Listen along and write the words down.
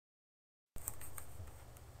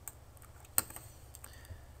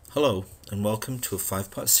Hello and welcome to a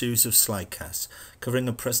 5-part series of slidecasts covering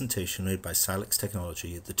a presentation made by Silex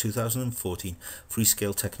Technology at the 2014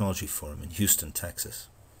 Freescale Technology Forum in Houston, Texas.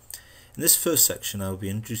 In this first section I will be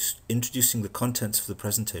introducing the contents of the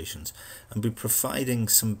presentations and be providing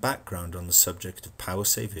some background on the subject of power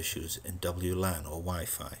save issues in WLAN or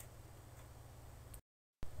Wi-Fi.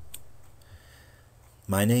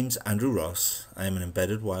 My name's Andrew Ross. I am an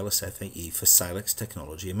embedded wireless FAE for Silex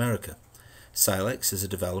Technology America. Silex is a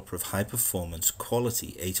developer of high-performance,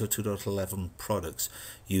 quality 802.11 products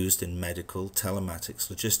used in medical, telematics,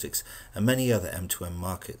 logistics, and many other M2M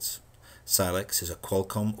markets. Silex is a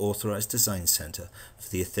Qualcomm authorized design center for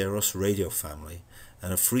the Atheros radio family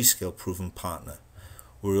and a Freescale proven partner.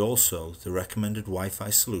 We're also the recommended Wi-Fi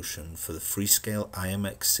solution for the Freescale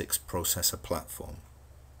IMX6 processor platform.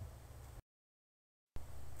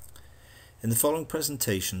 In the following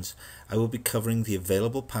presentations, I will be covering the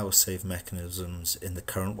available power save mechanisms in the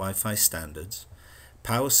current Wi-Fi standards,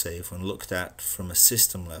 power save when looked at from a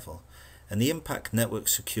system level, and the impact network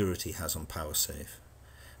security has on power save.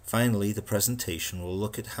 Finally, the presentation will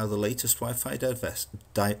look at how the latest Wi-Fi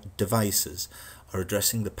devices are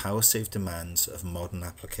addressing the power save demands of modern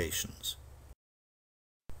applications.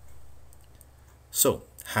 So,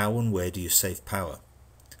 how and where do you save power?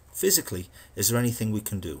 Physically, is there anything we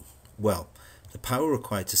can do? Well, the power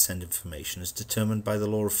required to send information is determined by the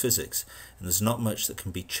law of physics, and there's not much that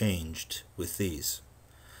can be changed with these.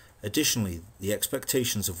 Additionally, the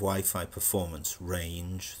expectations of Wi-Fi performance,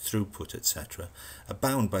 range, throughput, etc. are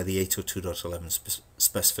bound by the 802.11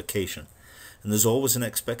 specification, and there's always an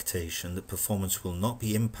expectation that performance will not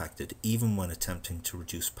be impacted even when attempting to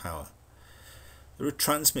reduce power. There are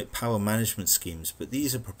transmit power management schemes, but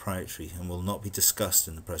these are proprietary and will not be discussed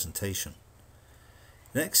in the presentation.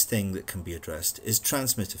 The next thing that can be addressed is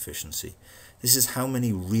transmit efficiency. This is how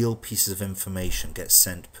many real pieces of information get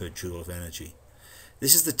sent per joule of energy.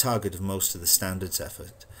 This is the target of most of the standards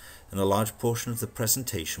effort, and a large portion of the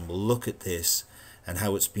presentation will look at this and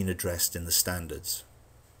how it's been addressed in the standards.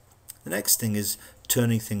 The next thing is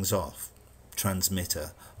turning things off.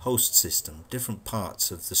 Transmitter, host system, different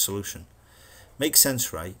parts of the solution. Makes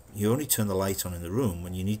sense, right? You only turn the light on in the room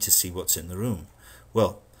when you need to see what's in the room.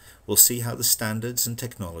 Well, we'll see how the standards and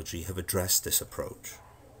technology have addressed this approach.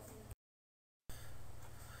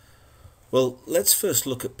 Well, let's first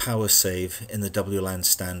look at power save in the WLAN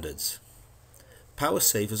standards. Power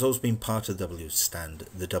save has always been part of the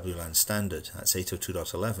WLAN standard, that's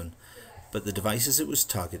 802.11, but the devices it was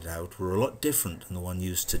targeted at were a lot different than the one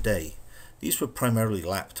used today. These were primarily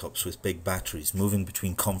laptops with big batteries moving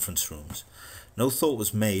between conference rooms. No thought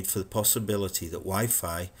was made for the possibility that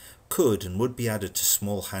Wi-Fi could and would be added to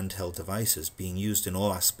small handheld devices being used in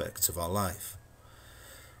all aspects of our life.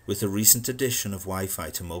 With the recent addition of Wi-Fi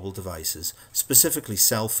to mobile devices, specifically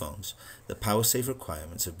cell phones, the power save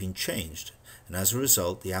requirements have been changed, and as a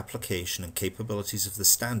result the application and capabilities of the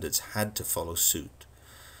standards had to follow suit.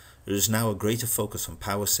 There is now a greater focus on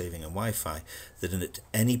power saving and Wi-Fi than at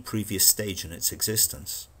any previous stage in its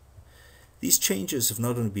existence. These changes have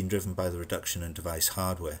not only been driven by the reduction in device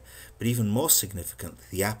hardware, but even more significantly,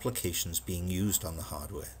 the applications being used on the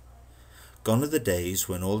hardware. Gone are the days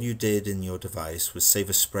when all you did in your device was save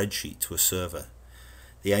a spreadsheet to a server.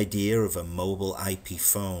 The idea of a mobile IP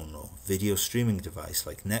phone or video streaming device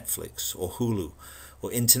like Netflix or Hulu,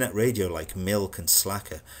 or internet radio like Milk and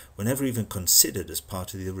Slacker were never even considered as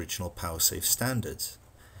part of the original power save standards.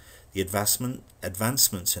 The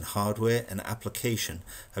advancements in hardware and application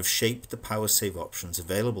have shaped the power save options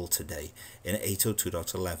available today in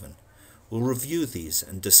 802.11. We'll review these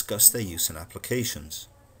and discuss their use in applications.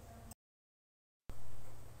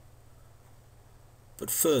 But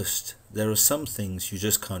first, there are some things you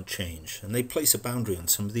just can't change, and they place a boundary on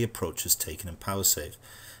some of the approaches taken in power save,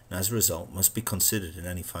 and as a result must be considered in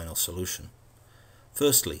any final solution.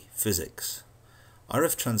 Firstly, physics.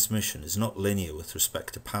 RF transmission is not linear with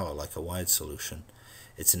respect to power like a wired solution.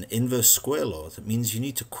 It's an inverse square law that means you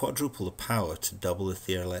need to quadruple the power to double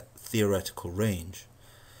the theoretical range.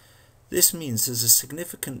 This means there's a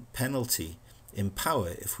significant penalty in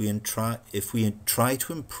power if we try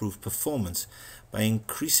to improve performance by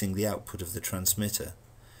increasing the output of the transmitter.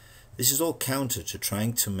 This is all counter to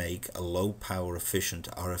trying to make a low power efficient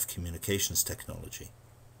RF communications technology.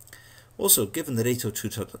 Also, given that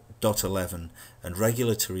 802.11 and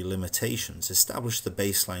regulatory limitations establish the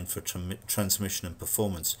baseline for transmission and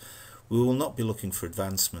performance, we will not be looking for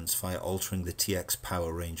advancements via altering the TX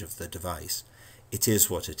power range of the device. It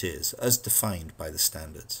is what it is, as defined by the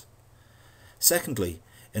standards. Secondly,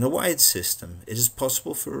 In a wired system, it is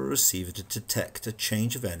possible for a receiver to detect a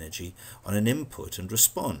change of energy on an input and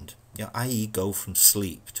respond, i.e. go from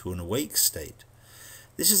sleep to an awake state.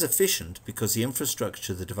 This is efficient because the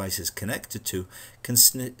infrastructure the device is connected to can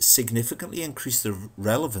significantly increase the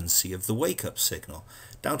relevancy of the wake-up signal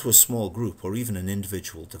down to a small group or even an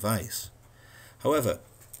individual device. However,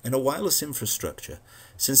 in a wireless infrastructure,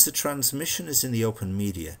 since the transmission is in the open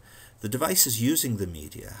media, the devices using the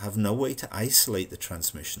media have no way to isolate the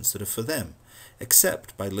transmissions that are for them,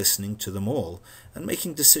 except by listening to them all and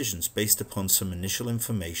making decisions based upon some initial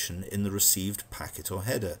information in the received packet or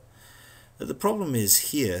header. The problem is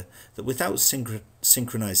here that without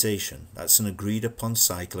synchronization, that's an agreed upon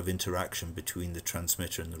cycle of interaction between the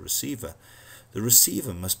transmitter and the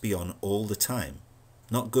receiver must be on all the time.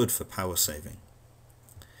 Not good for power saving.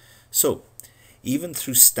 So, even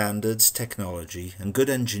through standards, technology, and good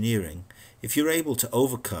engineering, if you're able to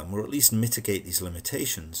overcome or at least mitigate these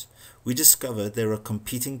limitations, we discover there are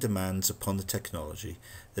competing demands upon the technology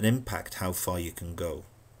that impact how far you can go.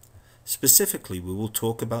 Specifically, we will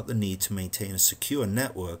talk about the need to maintain a secure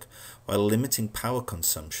network while limiting power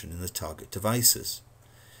consumption in the target devices.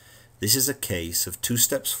 This is a case of 2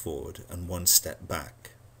 steps forward and 1 step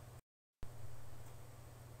back.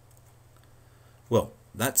 Well,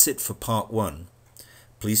 that's it for part 1.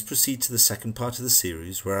 Please proceed to the second part of the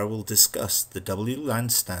series where I will discuss the WLAN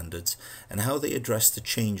standards and how they address the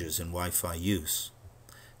changes in Wi-Fi use.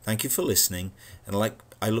 Thank you for listening, and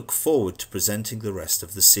I look forward to presenting the rest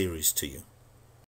of the series to you.